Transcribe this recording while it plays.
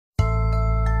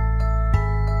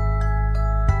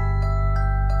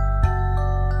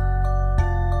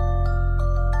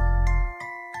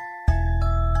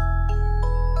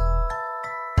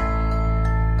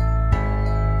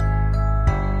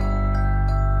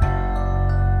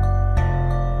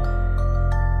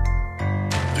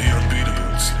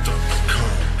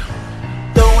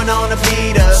on a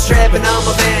beater, strapping on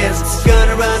my Vans,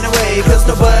 gonna run away cause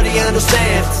nobody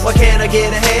understands. Why can't I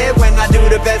get ahead when I do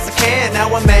the best I can?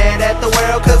 Now I'm mad at the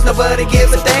world cause nobody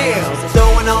gives a damn.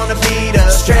 Throwing on a beater,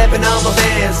 strapping on my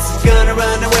Vans, gonna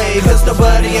run away cause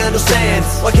nobody understands.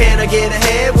 Why can't I get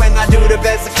ahead when I do the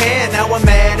best I can? Now I'm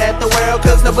mad at the world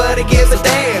cause nobody gives a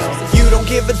damn. You don't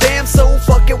give a damn, so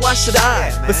fuck it, why should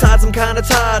I? Besides, I'm kinda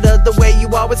tired of the way you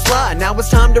always fly. Now it's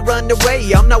time to run away,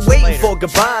 I'm not waiting for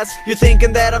goodbyes. You're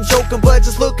thinking that I'm joking, but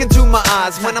just look into my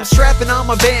eyes when I'm strapping on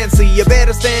my Vans. See, you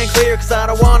better stand clear, cause I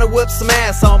don't wanna whip some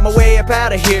ass on my way up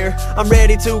out of here. I'm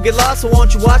ready to get lost, so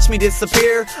won't you watch me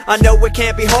disappear? I know it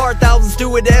can't be hard, thousands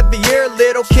do it every year.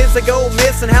 Little kids that go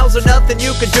missing, how's there nothing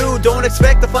you can do? Don't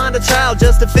expect to find a child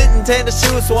just to fit in tennis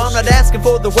shoes. So I'm not asking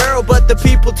for the world, but the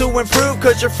people to improve,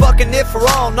 cause you're fucking it for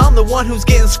all, and I'm the one who's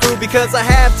getting screwed because I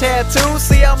have tattoos.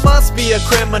 See, I must be a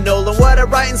criminal, and what I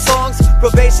write in songs,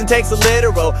 probation takes a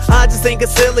literal. I just think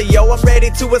it's silly, yo, I'm ready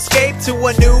to escape to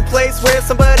a new place where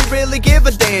somebody really give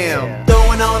a damn.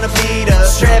 Throwing on a beater,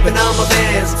 strapping on my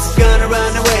Vans, gonna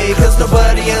run away cause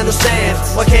nobody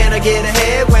understands. Why can't I get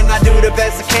ahead when I do the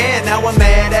best I can? Now I'm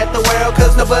mad at the world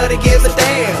cause nobody gives a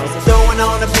damn. Throwing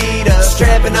on a beater,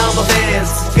 strapping on my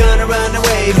Vans, gonna run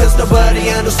away cause nobody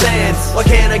understands. Why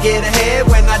can't I get ahead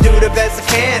when I do the best I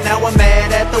can? Now I'm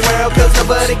mad at the world cause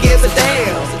nobody gives a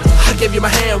damn. I give you my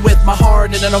hand with my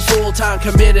heart, and then I'm full-time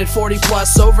committed, 40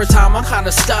 plus overtime. I'm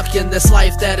kinda stuck in this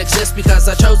life that exists because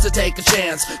I chose to take a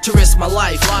chance to risk my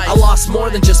life. I lost more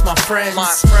than just my friends.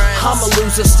 I'm a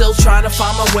loser still trying to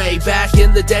find my way. Back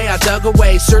in the day I dug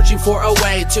away, searching for a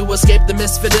way to escape the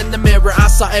misfit in the mirror I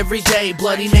saw every day.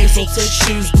 Bloody nasal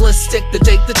tissues, bliss stick to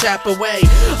take the chap away.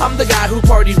 I'm the guy who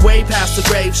partied way past the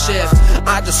grave shift.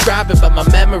 I describe it but my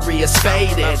memory is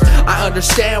faded. I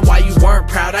understand why you weren't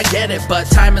proud, I get it, but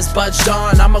time is budged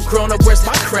on, I'm a grown-up, where's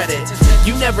my credit?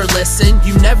 You never listen,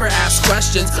 you never ask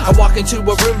questions. I walk into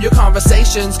a room, your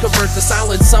conversations convert to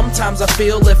silence. Sometimes I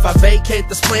feel if I vacate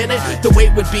this planet, the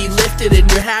weight would be lifted and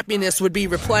your happiness would be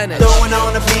replenished. Throwing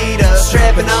on a beater,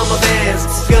 strapping on my Vans,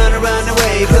 gonna run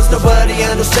away cause nobody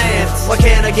understands. Why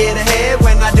can't I get ahead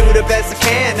when I do the best I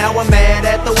can? Now I'm mad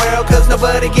at the world cause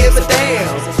nobody gives a damn.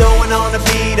 Throwing on a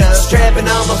beater, strapping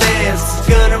on my Vans,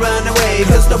 gonna run away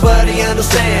cause nobody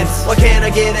understands. Why can't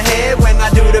I get ahead when I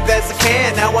do the best I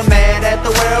can? Now I'm mad at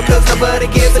the world cause nobody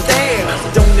gives a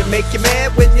damn. Don't it make you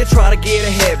mad when you try to get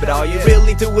ahead, but all you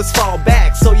really do is fall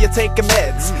back, so you take your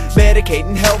meds.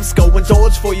 Medicating helps, go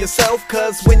indulge for yourself,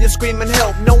 cause when you're screaming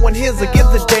help, no one hears or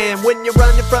gives a damn. When you're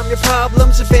running from your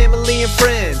problems, your family and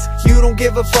friends, you don't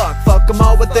give a fuck them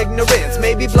all with ignorance.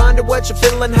 Maybe blind to what you're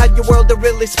feeling, how your world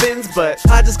really spins, but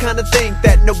I just kinda think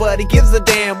that nobody gives a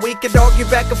damn. We could argue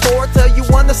back and forth till you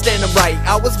understand I'm right.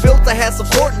 I was built to have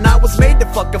support and I was made to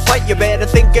fucking fight. You better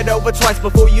think it over twice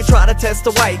before you try to test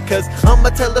the white, cause I'ma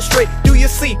tell her straight, do you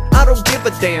see, I don't give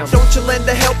a damn. Don't you lend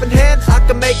a helping hand, I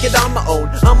can make it on my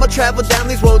own. I'ma travel down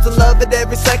these roads and love it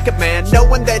every second, man.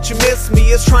 Knowing that you miss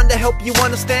me is trying to help you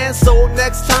understand, so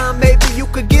next time maybe you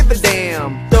could give a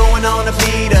damn. Throwing on a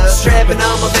beater, strapping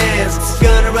on my Vans,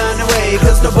 gonna run away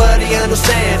cause nobody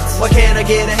understands. Why can't I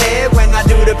get ahead when I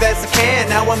do the best I can?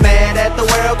 Now I'm mad at the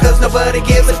world cause nobody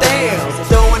gives a damn.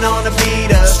 Throwing on a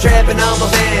beater, strapping on my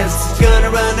Vans, gonna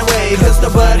run away cause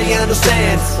nobody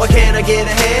understands. Why can't I get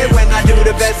ahead when I do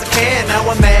the best I can? Now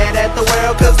I'm mad at the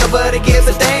world cause nobody gives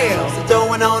a damn.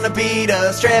 Throwing on a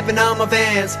beater, strapping on my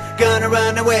Vans, gonna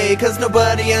run away cause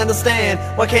nobody understands.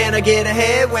 Why can't I get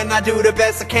ahead when I do the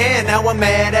best I can? Now I'm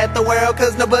mad at the world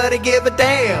cause nobody give a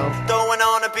damn. Throwing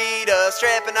on a beater,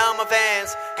 strapping on my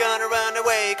Vans, gonna run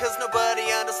away cause nobody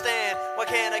understands. Why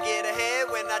can't I get ahead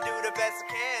when I do the best I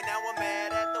can? Now I'm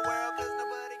mad at the world cause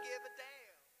nobody give a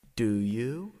damn. Do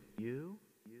you?